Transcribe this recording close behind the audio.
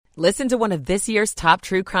Listen to one of this year's top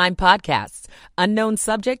true crime podcasts. Unknown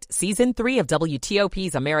Subject, Season 3 of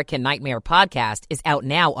WTOP's American Nightmare podcast is out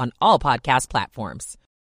now on all podcast platforms.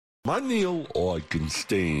 I'm Neil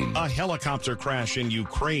Augenstein. A helicopter crash in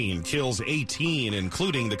Ukraine kills 18,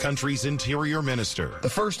 including the country's interior minister. The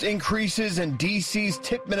first increases in D.C.'s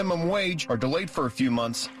tip minimum wage are delayed for a few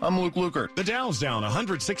months. I'm Luke Lukert. The Dow's down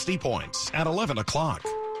 160 points at 11 o'clock.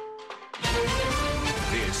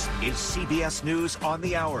 This is CBS News on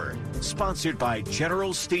the Hour, sponsored by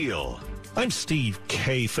General Steel. I'm Steve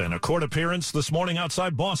Kathan. A court appearance this morning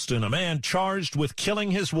outside Boston. A man charged with killing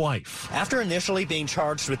his wife. After initially being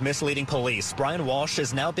charged with misleading police, Brian Walsh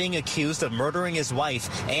is now being accused of murdering his wife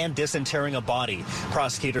and disinterring a body.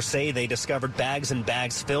 Prosecutors say they discovered bags and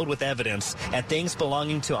bags filled with evidence and things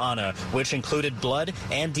belonging to Anna, which included blood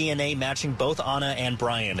and DNA matching both Anna and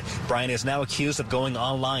Brian. Brian is now accused of going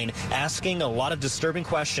online, asking a lot of disturbing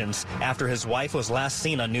questions after his wife was last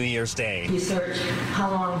seen on New Year's Day. You search how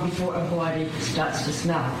long before a body starts to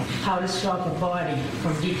smell, how to stop a body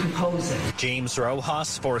from decomposing. James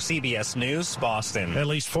Rojas for CBS News, Boston. At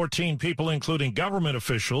least 14 people, including government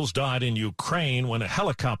officials, died in Ukraine when a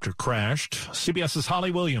helicopter crashed. CBS's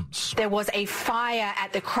Holly Williams. There was a fire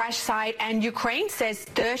at the crash site, and Ukraine says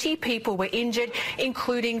 30 people were injured,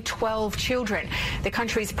 including 12 children. The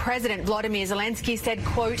country's president, Volodymyr Zelensky, said,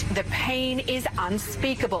 quote, "The pain is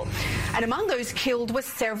unspeakable." And among those killed were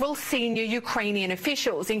several senior Ukrainian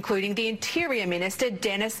officials, including the Interior Minister,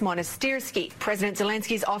 Denis Monastyrsky. President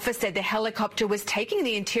Zelensky's office said the helicopter was taking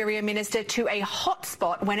the Interior Minister to a hot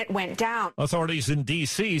spot when it went down. Authorities in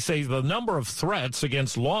D.C. say the number of threats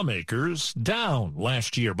against lawmakers down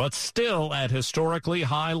last year, but still at historically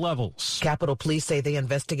high levels. Capitol Police say they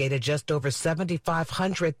investigated just over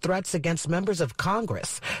 7,500 threats against members of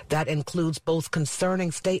Congress. That includes both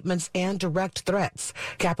concerning statements and direct threats.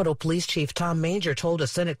 Capitol Police Chief Tom Manger told a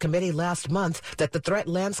Senate committee last month that the threat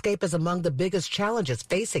landscape is among the biggest challenges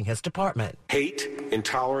facing his department. Hate,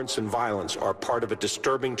 intolerance, and violence are part of a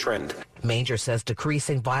disturbing trend. Manger says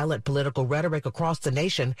decreasing violent political rhetoric across the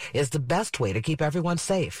nation is the best way to keep everyone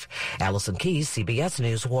safe. Allison Keyes, CBS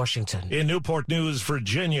News, Washington. In Newport News,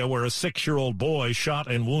 Virginia, where a 6-year-old boy shot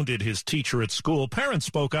and wounded his teacher at school, parents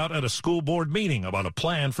spoke out at a school board meeting about a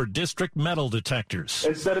plan for district metal detectors.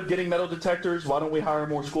 Instead of getting metal detectors, why don't we hire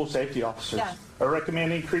more school safety officers? Yeah. I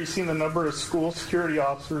recommend increasing the number of school security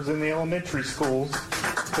officers in the elementary schools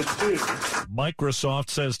to 2. Microsoft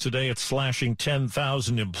says today it's slashing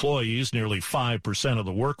 10,000 employees, nearly 5% of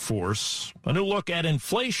the workforce. A new look at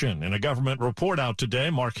inflation in a government report out today.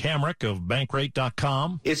 Mark Hamrick of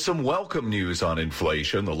Bankrate.com. It's some welcome news on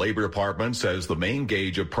inflation. The Labor Department says the main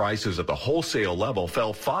gauge of prices at the wholesale level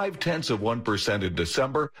fell 0.5% in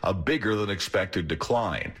December, a bigger than expected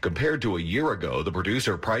decline. Compared to a year ago, the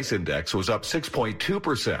producer price index was up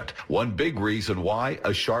 6.2%. One big reason why,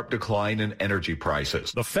 a sharp decline in energy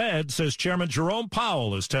prices. The Fed says Chairman Jerome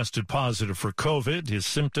Powell has tested positive for COVID. His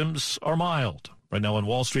symptoms are mild. Right now on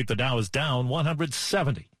Wall Street, the Dow is down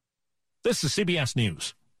 170. This is CBS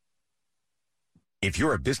News. If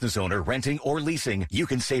you're a business owner renting or leasing, you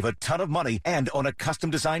can save a ton of money and own a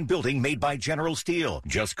custom-designed building made by General Steel.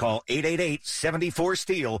 Just call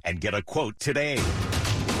 888-74-STEEL and get a quote today.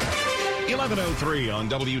 11:03 on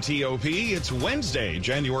WTOP. It's Wednesday,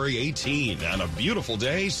 January 18, and a beautiful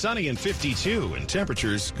day, sunny and 52, and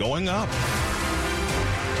temperatures going up.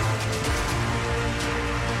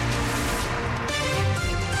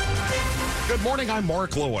 Good morning, I'm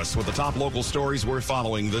Mark Lewis with the top local stories we're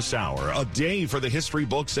following this hour. A day for the history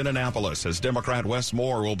books in Annapolis as Democrat Wes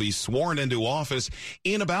Moore will be sworn into office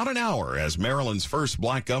in about an hour as Maryland's first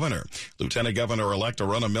black governor. Lieutenant Governor-elect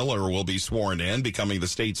Aruna Miller will be sworn in, becoming the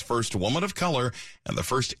state's first woman of color and the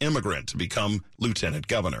first immigrant to become lieutenant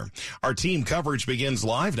governor. Our team coverage begins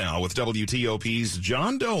live now with WTOP's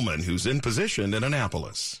John Doman, who's in position in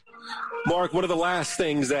Annapolis. Mark, one of the last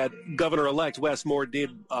things that Governor-elect Wes Moore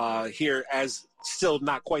did here as still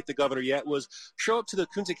not quite the governor yet was show up to the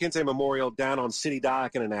Kunta Kinte Memorial down on City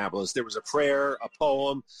Dock in Annapolis. There was a prayer, a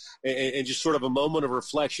poem, and just sort of a moment of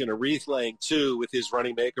reflection, a wreath laying too with his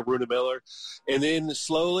running mate, Aruna Miller. And then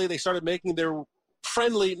slowly they started making their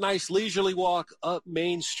friendly, nice, leisurely walk up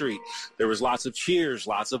Main Street. There was lots of cheers,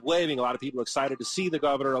 lots of waving, a lot of people excited to see the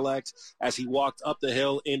governor-elect as he walked up the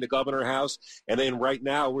hill into Governor House. And then right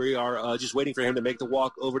now we are just waiting for him to make the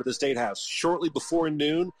walk over to the State House. Shortly before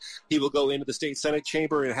noon, he will go into the State Senate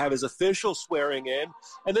chamber and have his official swearing in.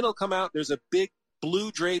 And then he'll come out. There's a big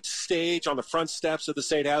blue draped stage on the front steps of the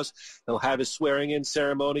State House. He'll have his swearing-in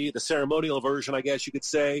ceremony, the ceremonial version, I guess you could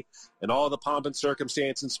say, and all the pomp and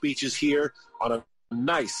circumstance and speeches here on a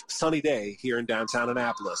Nice sunny day here in downtown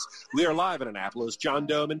Annapolis. We are live in Annapolis. John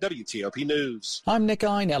Dome and WTOP News. I'm Nick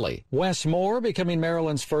Einelli. Wes Moore becoming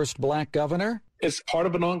Maryland's first black governor. It's part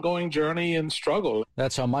of an ongoing journey and struggle.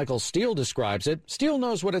 That's how Michael Steele describes it. Steele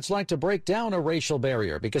knows what it's like to break down a racial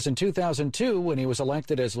barrier because in 2002, when he was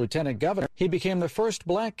elected as lieutenant governor, he became the first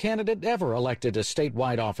black candidate ever elected to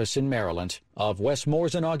statewide office in Maryland. Of Wes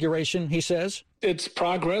Moore's inauguration, he says, it's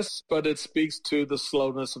progress, but it speaks to the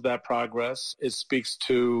slowness of that progress. It speaks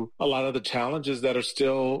to a lot of the challenges that are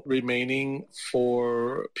still remaining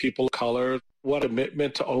for people of color. What a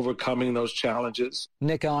commitment to overcoming those challenges.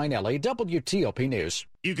 Nick Einelli, WTOP News.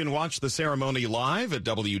 You can watch the ceremony live at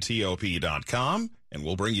WTOP.com, and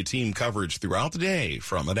we'll bring you team coverage throughout the day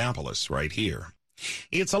from Annapolis right here.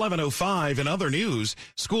 It's 11:05. In other news,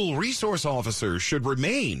 school resource officers should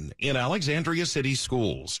remain in Alexandria City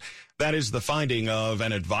schools. That is the finding of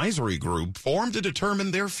an advisory group formed to determine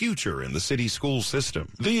their future in the city school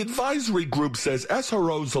system. The advisory group says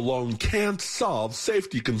SROs alone can't solve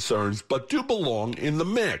safety concerns, but do belong in the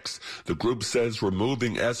mix. The group says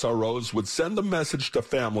removing SROs would send a message to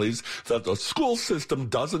families that the school system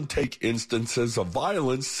doesn't take instances of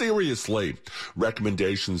violence seriously.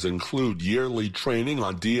 Recommendations include yearly training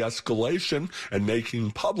on de-escalation and making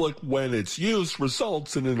public when its use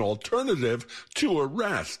results in an alternative to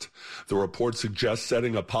arrest. The report suggests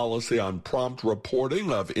setting a policy on prompt reporting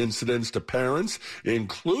of incidents to parents,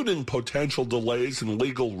 including potential delays and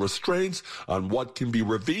legal restraints on what can be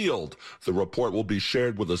revealed. The report will be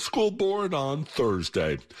shared with the school board on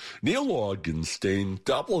Thursday. Neil Augenstein,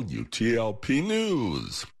 WTOP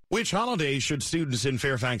News. Which holidays should students in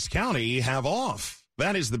Fairfax County have off?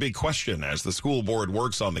 That is the big question as the school board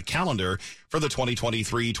works on the calendar for the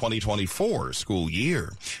 2023-2024 school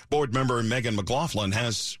year. Board member Megan McLaughlin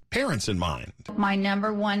has parents in mind. My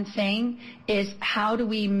number one thing is how do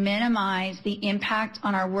we minimize the impact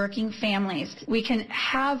on our working families? We can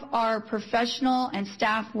have our professional and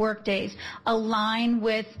staff work days align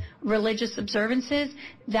with religious observances.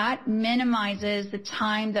 That minimizes the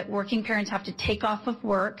time that working parents have to take off of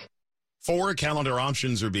work. 4 calendar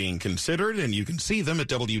options are being considered, and you can see them at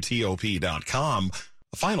WTOP.com.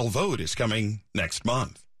 A final vote is coming next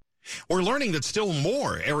month. We're learning that still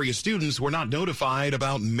more area students were not notified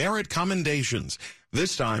about merit commendations.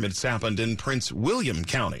 This time it's happened in Prince William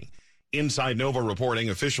County. Inside Nova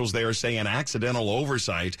reporting, officials there say an accidental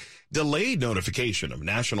oversight delayed notification of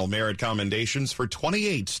national merit commendations for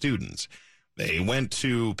 28 students. They went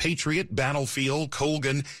to Patriot, Battlefield,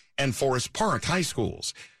 Colgan, and Forest Park high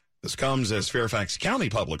schools. This comes as Fairfax County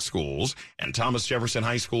Public Schools and Thomas Jefferson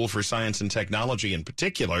High School for Science and Technology in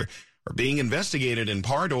particular are being investigated in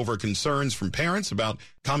part over concerns from parents about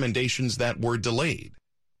commendations that were delayed.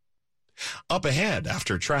 Up ahead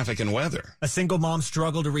after traffic and weather. A single mom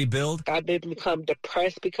struggled to rebuild. I didn't become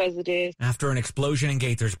depressed because of this. After an explosion in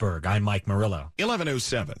Gaithersburg, I'm Mike Murillo.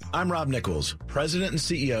 11:07. I'm Rob Nichols, President and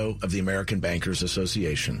CEO of the American Bankers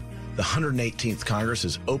Association. The 118th Congress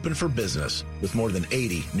is open for business with more than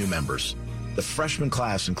 80 new members. The freshman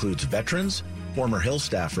class includes veterans, former Hill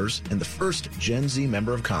staffers, and the first Gen Z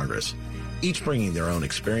member of Congress, each bringing their own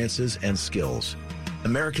experiences and skills.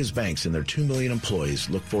 America's banks and their 2 million employees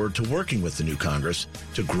look forward to working with the new Congress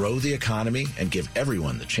to grow the economy and give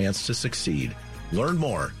everyone the chance to succeed. Learn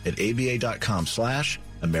more at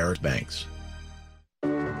aba.com/AmericBanks.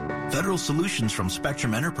 Federal Solutions from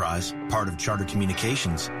Spectrum Enterprise, part of Charter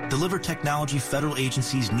Communications, deliver technology federal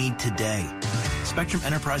agencies need today. Spectrum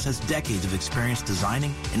Enterprise has decades of experience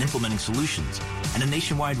designing and implementing solutions and a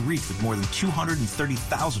nationwide reach with more than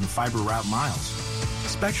 230,000 fiber route miles.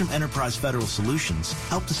 Spectrum Enterprise Federal Solutions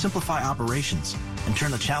help to simplify operations and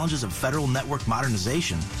turn the challenges of federal network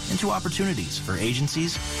modernization into opportunities for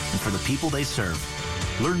agencies and for the people they serve.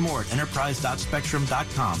 Learn more at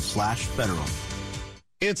enterprise.spectrum.com/federal.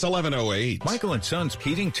 It's 11:08. Michael & Son's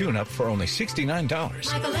heating tune-up for only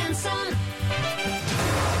 $69. Michael & Son.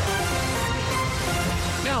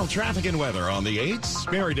 Now, traffic and weather on the 8s.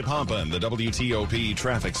 Mary DePompa in the WTOP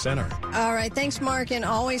Traffic Center. All right. Thanks, Mark. And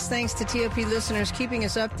always thanks to TOP listeners keeping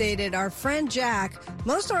us updated. Our friend Jack,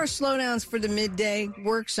 most of our slowdowns for the midday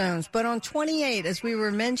work zones. But on 28, as we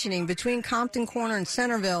were mentioning, between Compton Corner and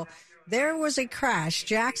Centerville, there was a crash.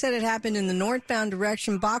 Jack said it happened in the northbound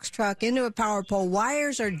direction, box truck into a power pole.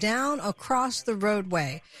 Wires are down across the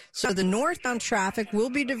roadway. So the northbound traffic will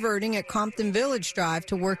be diverting at Compton Village Drive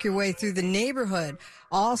to work your way through the neighborhood.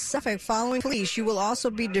 All Suffolk following police. You will also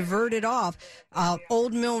be diverted off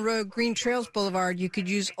Old Mill Road, Green Trails Boulevard. You could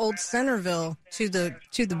use Old Centerville to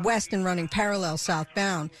the west and running parallel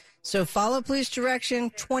southbound. So follow police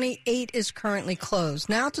direction. 28 is currently closed.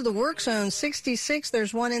 Now to the work zone. 66,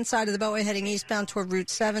 there's one inside of the Beltway heading eastbound toward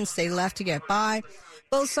Route 7. Stay left to get by.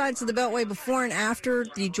 Both sides of the Beltway before and after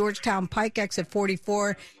the Georgetown Pike exit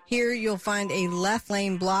 44. Here you'll find a left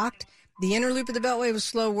lane blocked. The inner loop of the Beltway was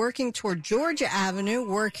slow working toward Georgia Avenue.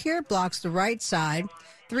 Work here blocks the right side.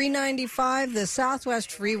 395, the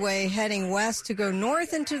Southwest Freeway heading west to go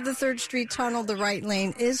north into the 3rd Street Tunnel. The right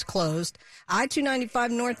lane is closed.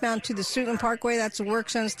 I-295 northbound to the Suitland Parkway. That's a work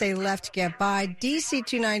zone. Stay left to get by. DC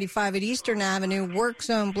 295 at Eastern Avenue. Work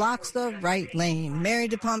zone blocks the right lane. Mary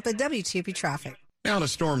DePompa, WTOP Traffic. Now to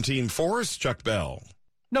Storm Team 4's Chuck Bell.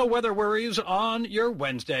 No weather worries on your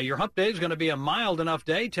Wednesday. Your hump day is going to be a mild enough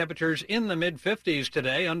day. Temperatures in the mid-50s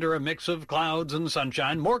today under a mix of clouds and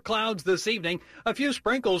sunshine. More clouds this evening. A few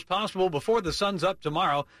sprinkles possible before the sun's up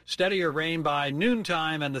tomorrow. Steadier rain by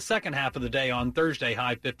noontime and the second half of the day on Thursday,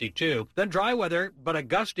 high 52. Then dry weather, but a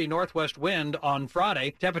gusty northwest wind on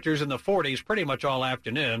Friday. Temperatures in the 40s pretty much all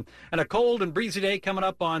afternoon. And a cold and breezy day coming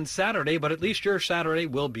up on Saturday, but at least your Saturday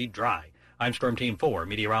will be dry. I'm Storm Team 4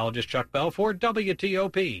 meteorologist Chuck Bell for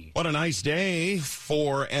WTOP. What a nice day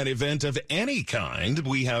for an event of any kind.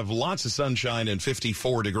 We have lots of sunshine and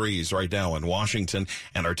 54 degrees right now in Washington,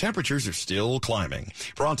 and our temperatures are still climbing.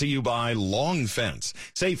 Brought to you by Long Fence.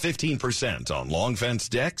 Save 15% on Long Fence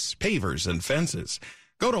decks, pavers, and fences.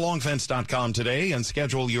 Go to longfence.com today and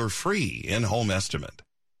schedule your free in-home estimate.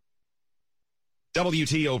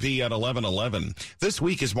 WTOP at 11:11. This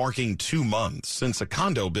week is marking 2 months since a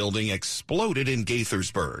condo building exploded in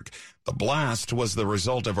Gaithersburg. The blast was the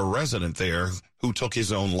result of a resident there who took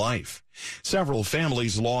his own life. Several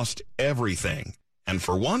families lost everything. And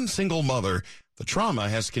for one single mother, the trauma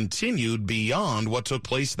has continued beyond what took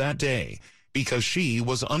place that day because she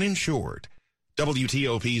was uninsured.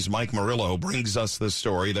 WTOP's Mike Murillo brings us the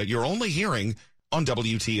story that you're only hearing on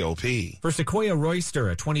WTOP. For Sequoia Royster,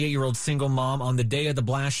 a 28-year-old single mom, on the day of the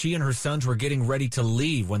blast, she and her sons were getting ready to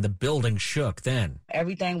leave when the building shook then.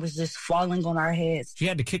 Everything was just falling on our heads. She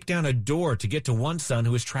had to kick down a door to get to one son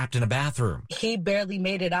who was trapped in a bathroom. He barely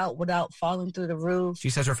made it out without falling through the roof. She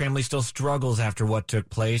says her family still struggles after what took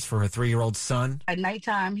place for her 3-year-old son. At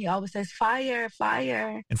nighttime, he always says, fire,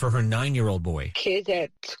 fire. And for her 9-year-old boy. Kids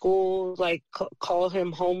at school, call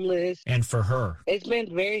him homeless. And for her. It's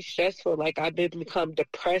been very stressful. I've been become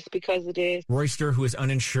depressed because of this. Royster, who is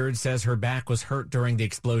uninsured, says her back was hurt during the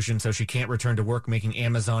explosion, so she can't return to work making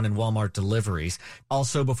Amazon and Walmart deliveries.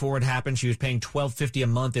 Also, before it happened, she was paying $1,250 a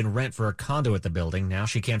month in rent for a condo at the building. Now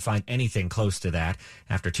she can't find anything close to that.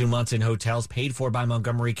 After 2 months in hotels paid for by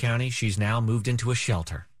Montgomery County, she's now moved into a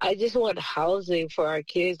shelter. I just want housing for our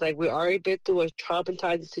kids. We already been through a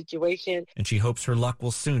traumatizing situation. And she hopes her luck will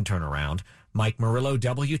soon turn around. Mike Murillo,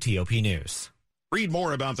 WTOP News. Read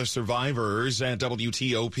more about the survivors at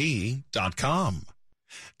WTOP.com.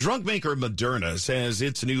 Drug maker Moderna says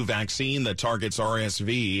its new vaccine that targets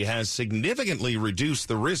RSV has significantly reduced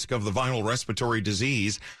the risk of the viral respiratory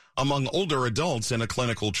disease among older adults in a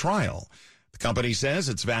clinical trial. The company says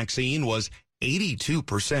its vaccine was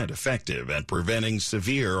 82% effective at preventing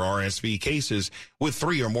severe RSV cases with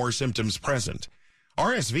 3 or more symptoms present.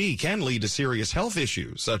 RSV can lead to serious health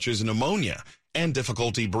issues such as pneumonia and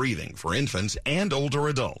difficulty breathing for infants and older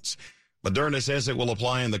adults. Moderna says it will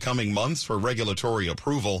apply in the coming months for regulatory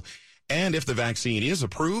approval, and if the vaccine is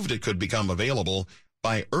approved, it could become available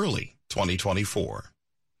by early 2024.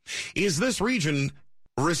 Is this region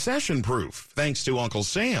recession-proof thanks to Uncle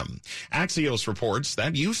Sam? Axios reports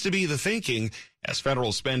that used to be the thinking as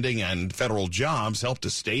federal spending and federal jobs helped to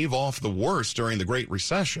stave off the worst during the Great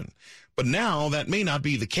Recession. But now that may not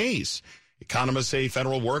be the case. Economists say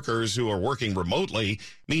federal workers who are working remotely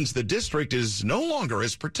means the district is no longer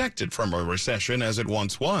as protected from a recession as it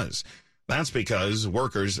once was. That's because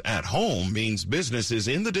workers at home means businesses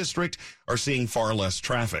in the district are seeing far less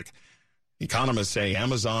traffic. Economists say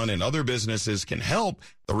Amazon and other businesses can help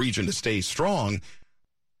the region to stay strong,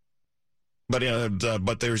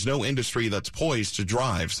 but there's no industry that's poised to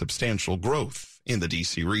drive substantial growth in the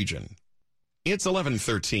D.C. region. It's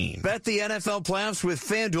 11:13. Bet the NFL playoffs with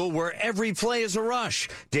FanDuel, where every play is a rush.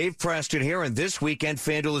 Dave Preston here, and this weekend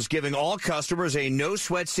FanDuel is giving all customers a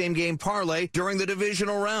no-sweat same-game parlay during the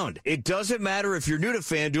divisional round. It doesn't matter if you're new to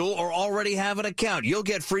FanDuel or already have an account. You'll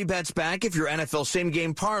get free bets back if your NFL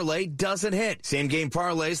same-game parlay doesn't hit. Same-game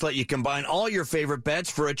parlays let you combine all your favorite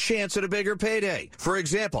bets for a chance at a bigger payday. For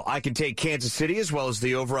example, I can take Kansas City as well as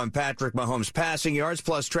the over on Patrick Mahomes passing yards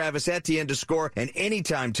plus Travis Etienne to score an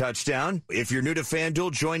anytime touchdown. If If you're new to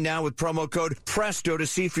FanDuel, join now with promo code PRESTO to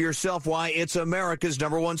see for yourself why it's America's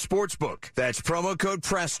 #1 sportsbook. That's promo code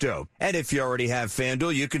PRESTO. And if you already have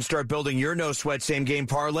FanDuel, you can start building your no-sweat same-game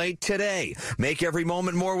parlay today. Make every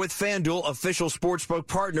moment more with FanDuel, official sportsbook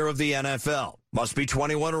partner of the NFL. Must be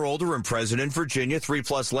 21 or older and present in Virginia.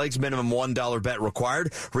 3+ legs, minimum $1 bet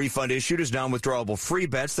required. Refund issued as non-withdrawable free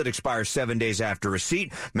bets that expire 7 days after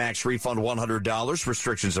receipt. Max refund $100.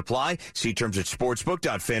 Restrictions apply. See terms at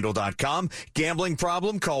sportsbook.fanduel.com. Gambling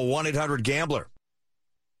problem? Call 1-800-GAMBLER.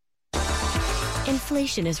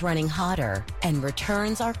 Inflation is running hotter and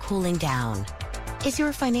returns are cooling down. Is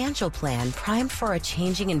your financial plan primed for a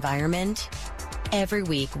changing environment? Every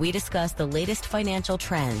week, we discuss the latest financial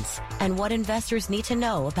trends and what investors need to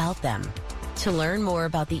know about them. To learn more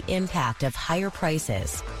about the impact of higher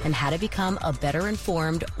prices and how to become a better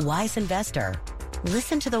informed, wise investor,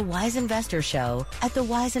 listen to The Wise Investor Show at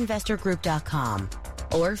thewiseinvestorgroup.com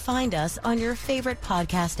or find us on your favorite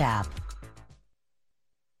podcast app.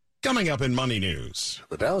 Coming up in Money News.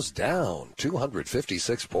 The Dow's down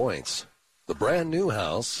 256 points. The brand new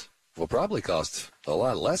house will probably cost a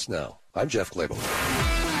lot less now. I'm Jeff Clavel.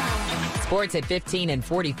 Sports at 15 and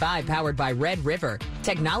 45, powered by Red River.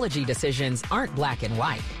 Technology decisions aren't black and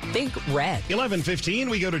white. Think red. 11:15,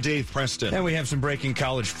 we go to Dave Preston. And we have some breaking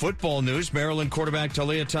college football news. Maryland quarterback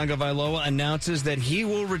Taulia Tagovailoa announces that he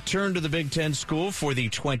will return to the Big Ten school for the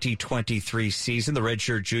 2023 season. The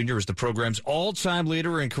redshirt junior is the program's all-time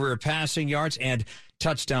leader in career passing yards and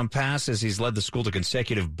touchdown passes. He's led the school to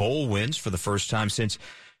consecutive bowl wins for the first time since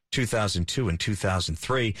 2002 and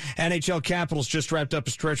 2003. NHL Capitals just wrapped up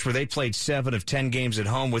a stretch where they played 7 of 10 games at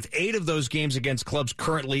home, with 8 of those games against clubs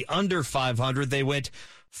currently under 500. They went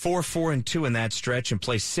 4-4-2 in that stretch and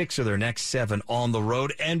play 6 of their next 7 on the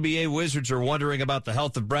road. NBA Wizards are wondering about the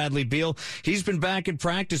health of Bradley Beal. He's been back in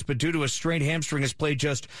practice, but due to a strained hamstring has played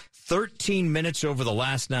just 13 minutes over the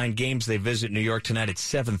last 9 games. They visit New York tonight at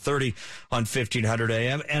 7:30 on 1500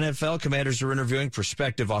 AM. NFL Commanders are interviewing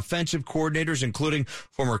prospective offensive coordinators, including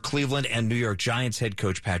former Cleveland and New York Giants head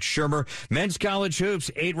coach Pat Shurmur. Men's college hoops,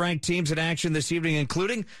 8 ranked teams in action this evening,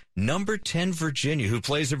 including number 10 Virginia, who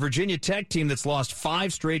plays a Virginia Tech team that's lost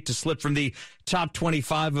 5 straight to slip from the top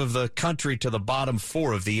 25 of the country to the bottom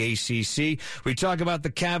 4 of the ACC. We talk about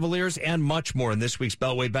the Cavaliers and much more in this week's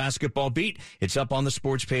Beltway Basketball Beat. It's up on the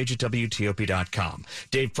sports page at WTOP.com.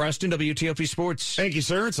 Dave Preston, WTOP Sports. Thank you,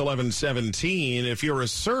 sir. It's 11:17. If you're a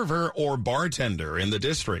server or bartender in the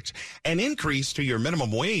district, an increase to your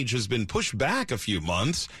minimum wage has been pushed back a few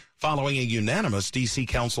months following a unanimous D.C.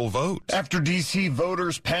 Council vote. After D.C.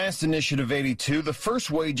 voters passed Initiative 82, the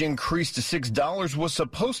first wage increase to $6 was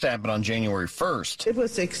supposed to happen on January 1st. It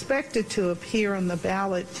was expected to appear on the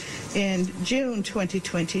ballot in June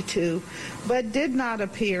 2022, but did not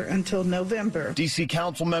appear until November. D.C.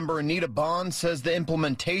 Council member Anita Bond says the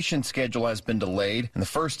implementation schedule has been delayed, and the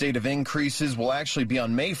first date of increases will actually be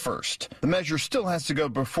on May 1st. The measure still has to go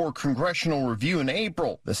before congressional review in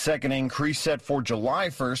April. The second increase set for July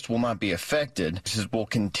 1st will not be affected. This will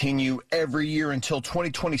continue every year until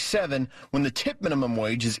 2027, when the tip minimum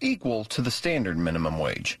wage is equal to the standard minimum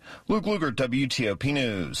wage. Luke Luger, WTOP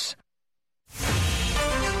News.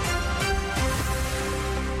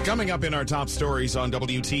 Coming up in our top stories on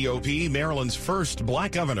WTOP, Maryland's first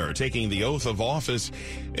black governor taking the oath of office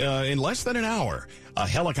in less than an hour. A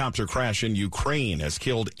helicopter crash in Ukraine has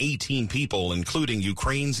killed 18 people, including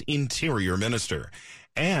Ukraine's interior minister.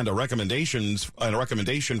 And a recommendation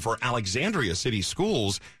for Alexandria City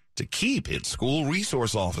Schools to keep its school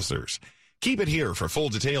resource officers. Keep it here for full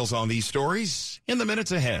details on these stories in the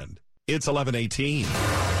minutes ahead. It's 11:18.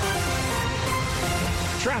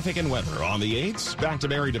 Traffic and weather on the 8s. Back to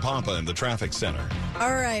Mary DePompa in the traffic center.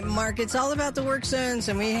 All right, Mark, it's all about the work zones,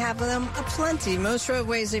 and we have them aplenty. Most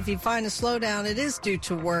roadways, if you find a slowdown, it is due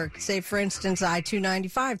to work. Say, for instance,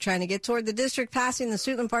 I-295, trying to get toward the district, passing the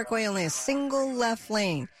Suitland Parkway, only a single left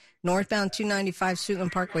lane. Northbound 295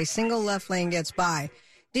 Suitland Parkway, single left lane gets by.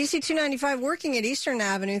 DC 295 working at Eastern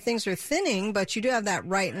Avenue. Things are thinning, but you do have that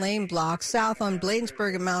right lane block. South on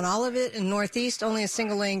Bladensburg and Mount Olivet, and northeast, only a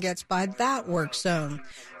single lane gets by that work zone.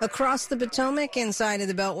 Across the Potomac, inside of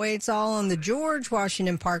the Beltway, it's all on the George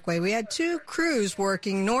Washington Parkway. We had 2 crews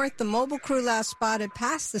working north. The mobile crew last spotted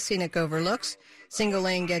past the scenic overlooks. Single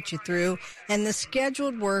lane gets you through. And the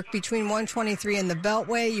scheduled work between 123 and the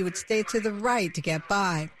Beltway, you would stay to the right to get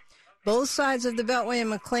by. Both sides of the Beltway and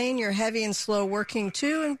McLean, you're heavy and slow working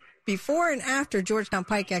too. And before and after Georgetown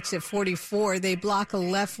Pike exit 44, they block a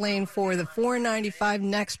left lane for the 495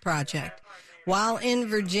 Next project. While in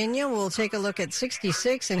Virginia, we'll take a look at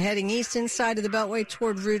 66 and heading east inside of the Beltway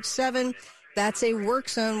toward Route 7. That's a work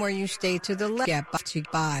zone where you stay to the left. Get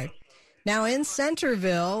by. Now in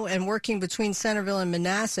Centerville and working between Centerville and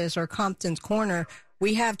Manassas or Compton's Corner,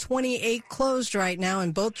 we have 28 closed right now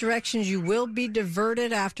in both directions. You will be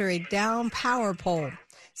diverted after a down power pole.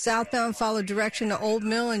 Southbound, follow direction to Old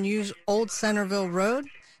Mill and use Old Centerville Road.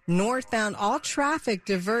 Northbound, all traffic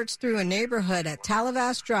diverts through a neighborhood at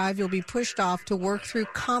Talavas Drive. You'll be pushed off to work through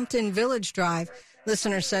Compton Village Drive.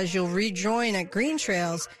 Listener says you'll rejoin at Green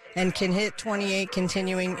Trails and can hit 28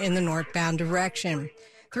 continuing in the northbound direction.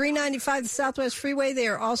 395, the Southwest Freeway, they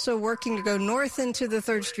are also working to go north into the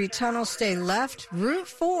 3rd Street Tunnel. Stay left. Route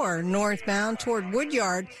 4 northbound toward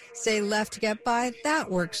Woodyard. Stay left to get by that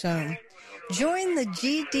work zone. Join the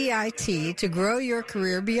GDIT to grow your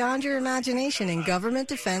career beyond your imagination in government,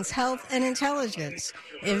 defense, health, and intelligence.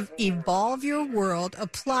 Evolve your world.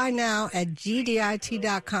 Apply now at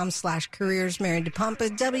gdit.com/careers. Mary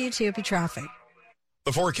DePompa, WTOP Traffic.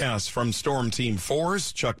 The forecast from Storm Team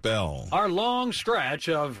 4's Chuck Bell. Our long stretch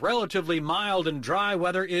of relatively mild and dry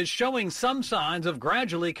weather is showing some signs of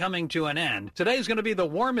gradually coming to an end. Today's going to be the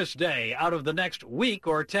warmest day out of the next week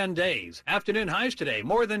or 10 days. Afternoon highs today,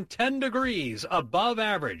 more than 10 degrees above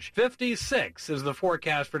average. 56 is the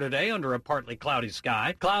forecast for today under a partly cloudy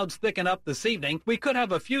sky. Clouds thicken up this evening. We could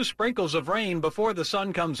have a few sprinkles of rain before the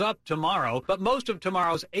sun comes up tomorrow, but most of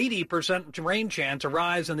tomorrow's 80% rain chance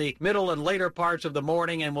arrives in the middle and later parts of the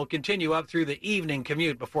morning and will continue up through the evening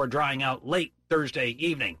commute before drying out late Thursday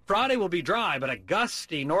evening. Friday will be dry, but a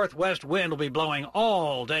gusty northwest wind will be blowing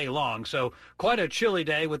all day long, so quite a chilly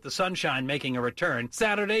day with the sunshine making a return.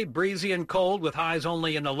 Saturday, breezy and cold with highs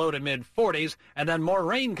only in the low to mid-40s, and then more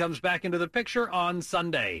rain comes back into the picture on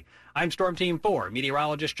Sunday. I'm Storm Team 4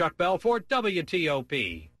 meteorologist Chuck Bell for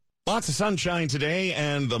WTOP. Lots of sunshine today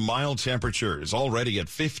and the mild temperatures already at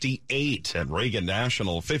 58 at Reagan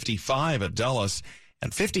National, 55 at Dulles,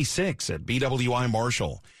 and 56 at BWI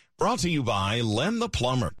Marshall. Brought to you by Len the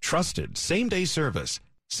Plumber. Trusted same-day service,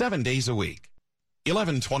 7 days a week.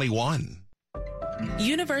 1121.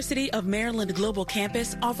 University of Maryland Global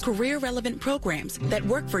Campus offers career-relevant programs that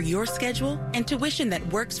work for your schedule and tuition that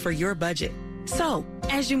works for your budget. So,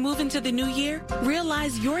 as you move into the new year,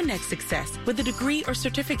 realize your next success with a degree or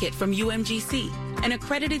certificate from UMGC, an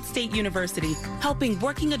accredited state university helping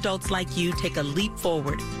working adults like you take a leap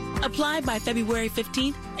forward. Apply by February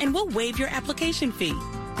 15th and we'll waive your application fee.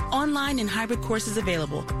 Online and hybrid courses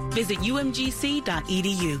available. Visit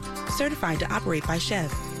umgc.edu. Certified to operate by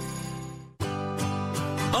Chev.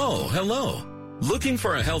 Oh, hello. Looking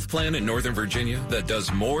for a health plan in Northern Virginia that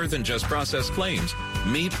does more than just process claims?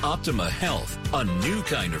 Meet Optima Health, a new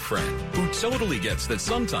kind of friend who totally gets that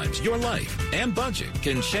sometimes your life and budget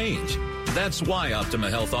can change. That's why Optima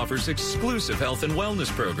Health offers exclusive health and wellness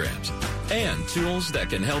programs and tools that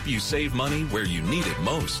can help you save money where you need it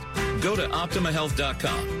most. Go to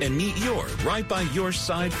OptimaHealth.com and meet your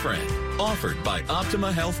right-by-your-side friend, offered by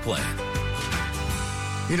Optima Health Plan.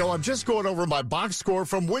 You know, I'm just going over my box score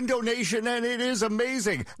from Window Nation, and it is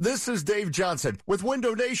amazing. This is Dave Johnson. With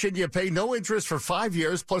Window Nation, you pay no interest for 5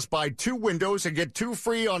 years, plus buy 2 windows and get 2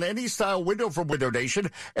 free on any style window from Window Nation,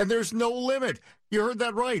 and there's no limit. You heard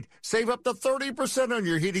that right. Save up to 30% on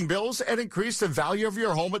your heating bills and increase the value of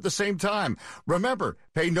your home at the same time. Remember,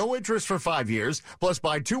 pay no interest for 5 years, plus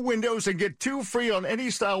buy 2 windows and get 2 free on any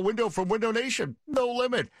style window from Window Nation. No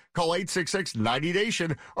limit. Call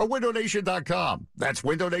 866-90NATION or windownation.com. That's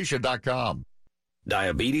windownation.com.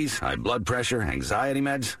 Diabetes, high blood pressure, anxiety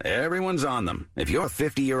meds, everyone's on them. If you're a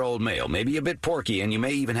 50-year-old male, maybe a bit porky, and you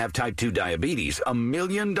may even have type 2 diabetes, $1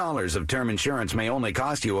 million of term insurance may only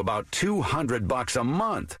cost you about $200 a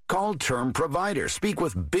month. Call Term Provider. Speak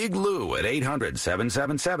with Big Lou at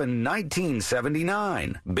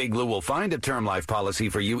 800-777-1979. Big Lou will find a term life policy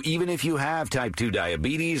for you even if you have type 2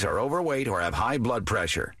 diabetes, are overweight, or have high blood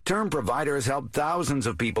pressure. Term Provider has helped thousands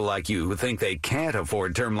of people like you who think they can't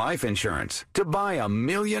afford term life insurance. To buy $1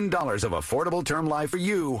 million of affordable term life for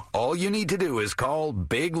you, all you need to do is call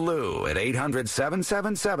Big Lou at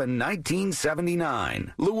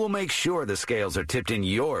 800-777-1979. Lou will make sure the scales are tipped in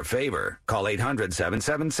your favor. Call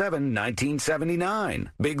 800-777-1979.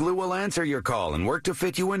 Big Lou will answer your call and work to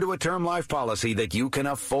fit you into a term life policy that you can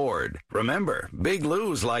afford. Remember, Big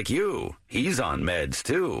Lou's like you. He's on meds,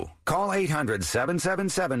 too. Call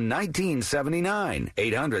 800-777-1979.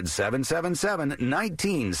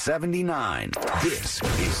 800-777-1979. This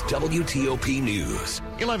is WTOP News.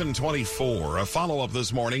 1124, a follow-up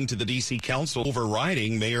this morning to the D.C. Council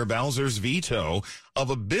overriding Mayor Bowser's veto of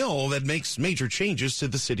a bill that makes major changes to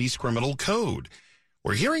the city's criminal code.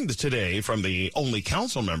 We're hearing today from the only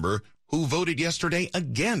council member who voted yesterday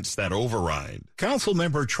against that override.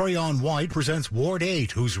 Councilmember Trayon White presents Ward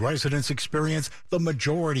 8, whose residents experience the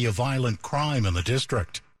majority of violent crime in the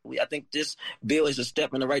district. I think this bill is a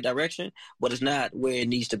step in the right direction, but it's not where it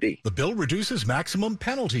needs to be. The bill reduces maximum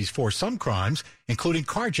penalties for some crimes, including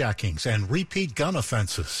carjackings and repeat gun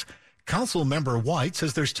offenses. Councilmember White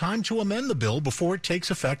says there's time to amend the bill before it takes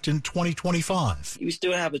effect in 2025. We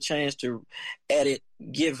still have a chance to edit,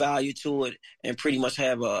 give value to it, and pretty much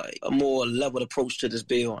have a more leveled approach to this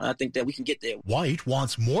bill. And I think that we can get there. White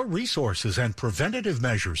wants more resources and preventative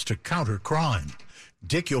measures to counter crime.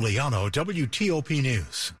 Dick Iuliano, WTOP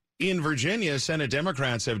News. In Virginia, Senate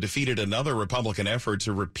Democrats have defeated another Republican effort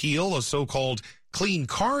to repeal a so-called Clean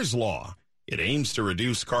Cars law. It aims to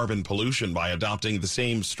reduce carbon pollution by adopting the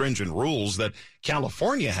same stringent rules that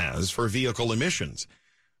California has for vehicle emissions.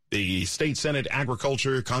 The State Senate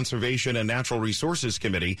Agriculture, Conservation, and Natural Resources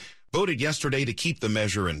Committee voted yesterday to keep the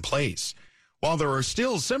measure in place. While there are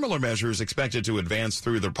still similar measures expected to advance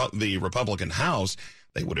through the Republican House,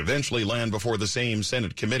 they would eventually land before the same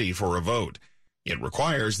Senate committee for a vote. It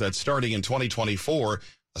requires that starting in 2024,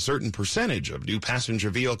 a certain percentage of new passenger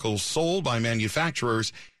vehicles sold by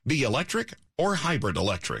manufacturers be electric or hybrid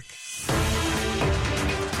electric.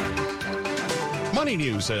 Money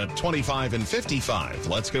news at 25 and 55.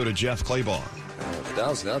 Let's go to Jeff Claiborne. The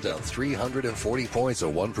Dow's now down 340 points, a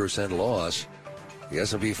 1% loss. The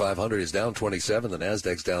S&P 500 is down 27. The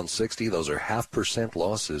Nasdaq's down 60. Those are 0.5%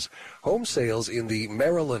 losses. Home sales in the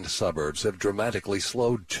Maryland suburbs have dramatically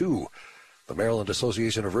slowed, too. The Maryland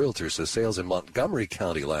Association of Realtors says sales in Montgomery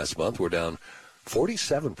County last month were down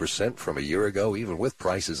 47% from a year ago, even with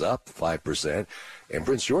prices up 5%. In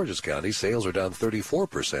Prince George's County, sales are down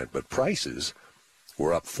 34%, but prices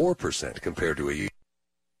were up 4% compared to a year.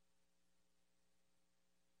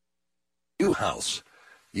 New house,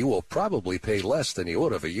 you will probably pay less than you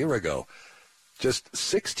would have a year ago. Just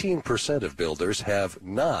 16% of builders have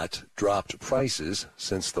not dropped prices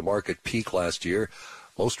since the market peak last year.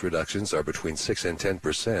 Most reductions are between 6 and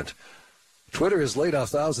 10%. Twitter has laid off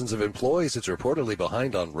thousands of employees. It's reportedly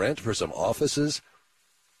behind on rent for some offices.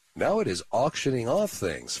 Now it is auctioning off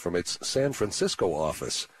things from its San Francisco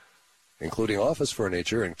office, including office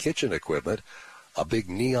furniture and kitchen equipment. A big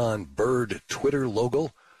neon bird Twitter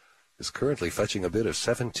logo is currently fetching a bid of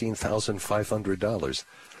 $17,500.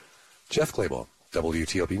 Jeff Claiborne,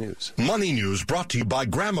 WTOP News. Money News brought to you by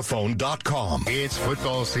Gramophone.com. It's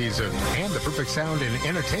football season, and the perfect sound and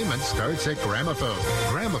entertainment starts at Gramophone.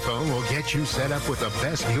 Gramophone will get you set up with the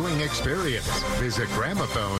best viewing experience. Visit Gramophone.com.